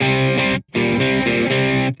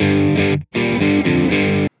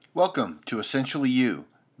Welcome to Essentially You,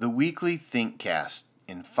 the weekly ThinkCast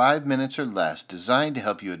in 5 minutes or less, designed to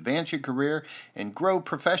help you advance your career and grow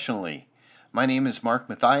professionally. My name is Mark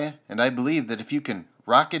Mathia, and I believe that if you can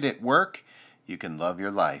rock it at work, you can love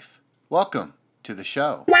your life. Welcome to the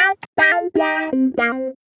show.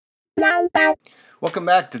 Welcome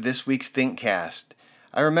back to this week's ThinkCast.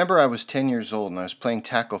 I remember I was 10 years old and I was playing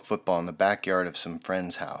tackle football in the backyard of some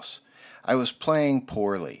friend's house. I was playing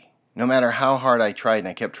poorly. No matter how hard I tried, and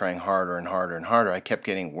I kept trying harder and harder and harder, I kept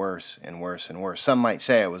getting worse and worse and worse. Some might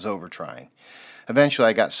say I was overtrying. Eventually,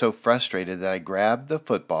 I got so frustrated that I grabbed the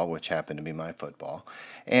football, which happened to be my football,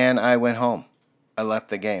 and I went home. I left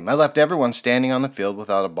the game. I left everyone standing on the field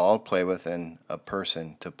without a ball to play with and a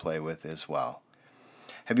person to play with as well.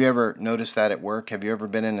 Have you ever noticed that at work? Have you ever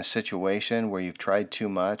been in a situation where you've tried too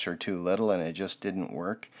much or too little and it just didn't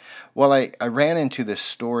work? Well, I ran into this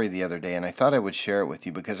story the other day and I thought I would share it with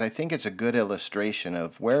you because I think it's a good illustration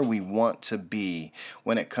of where we want to be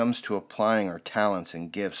when it comes to applying our talents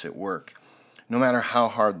and gifts at work, no matter how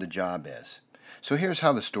hard the job is. So here's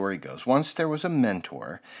how the story goes. Once there was a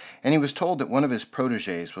mentor, and he was told that one of his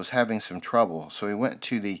proteges was having some trouble, so he went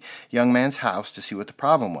to the young man's house to see what the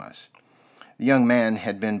problem was. The young man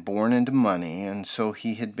had been born into money, and so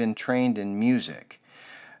he had been trained in music.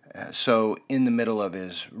 So in the middle of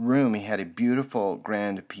his room, he had a beautiful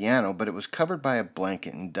grand piano, but it was covered by a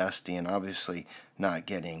blanket and dusty and obviously not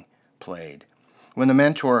getting played. When the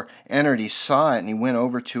mentor entered, he saw it and he went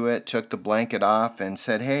over to it, took the blanket off and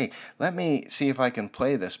said, "Hey, let me see if I can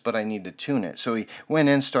play this, but I need to tune it." So he went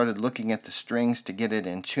in, started looking at the strings to get it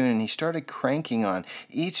in tune, and he started cranking on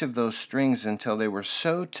each of those strings until they were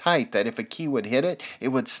so tight that if a key would hit it, it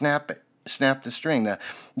would snap the string.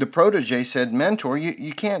 The protege said, "Mentor,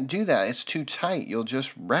 you can't do that. It's too tight. You'll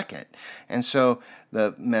just wreck it." And so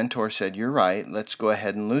the mentor said, "You're right. Let's go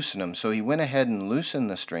ahead and loosen them." So he went ahead and loosened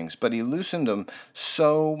the strings, but he loosened them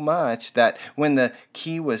so much that when the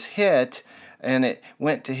key was hit and it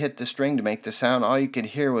went to hit the string to make the sound, all you could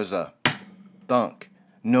hear was a thunk.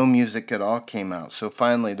 No music at all came out. So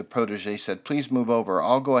finally the protege said, "Please move over.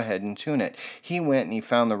 I'll go ahead and tune it." He went and he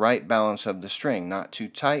found the right balance of the string. Not too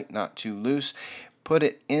tight, not too loose. Put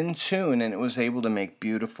it in tune and it was able to make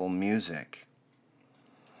beautiful music.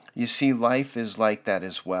 You see, life is like that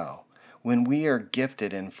as well. When we are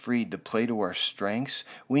gifted and freed to play to our strengths,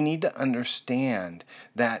 we need to understand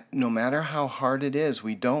that no matter how hard it is,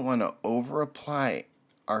 we don't want to over-apply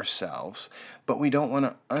ourselves, but we don't want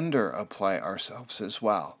to under-apply ourselves as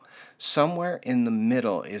well. Somewhere in the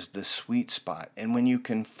middle is the sweet spot, and when you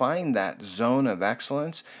can find that zone of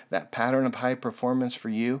excellence, that pattern of high performance for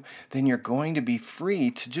you, then you're going to be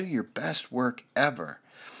free to do your best work ever.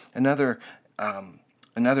 Another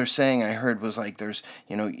saying I heard was like, those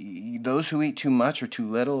who eat too much or too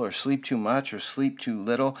little, or sleep too much or sleep too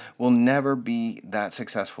little, will never be that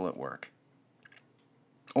successful at work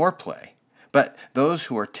or play. But those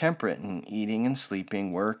who are temperate in eating and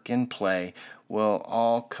sleeping, work and play, will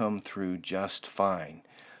all come through just fine.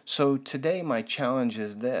 So today my challenge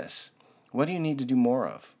is this. What do you need to do more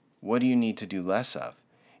of? What do you need to do less of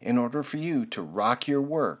in order for you to rock your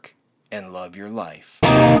work and love your life?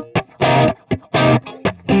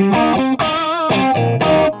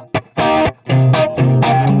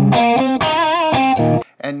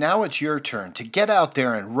 And now it's your turn to get out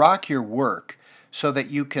there and rock your work so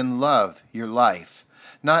that you can love your life.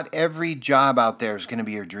 Not every job out there is going to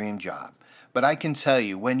be your dream job. But I can tell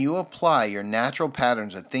you, when you apply your natural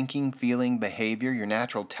patterns of thinking, feeling, behavior, your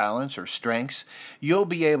natural talents or strengths, you'll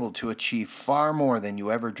be able to achieve far more than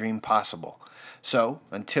you ever dreamed possible. So,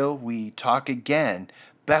 until we talk again,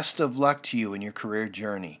 best of luck to you in your career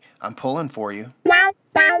journey. I'm pulling for you.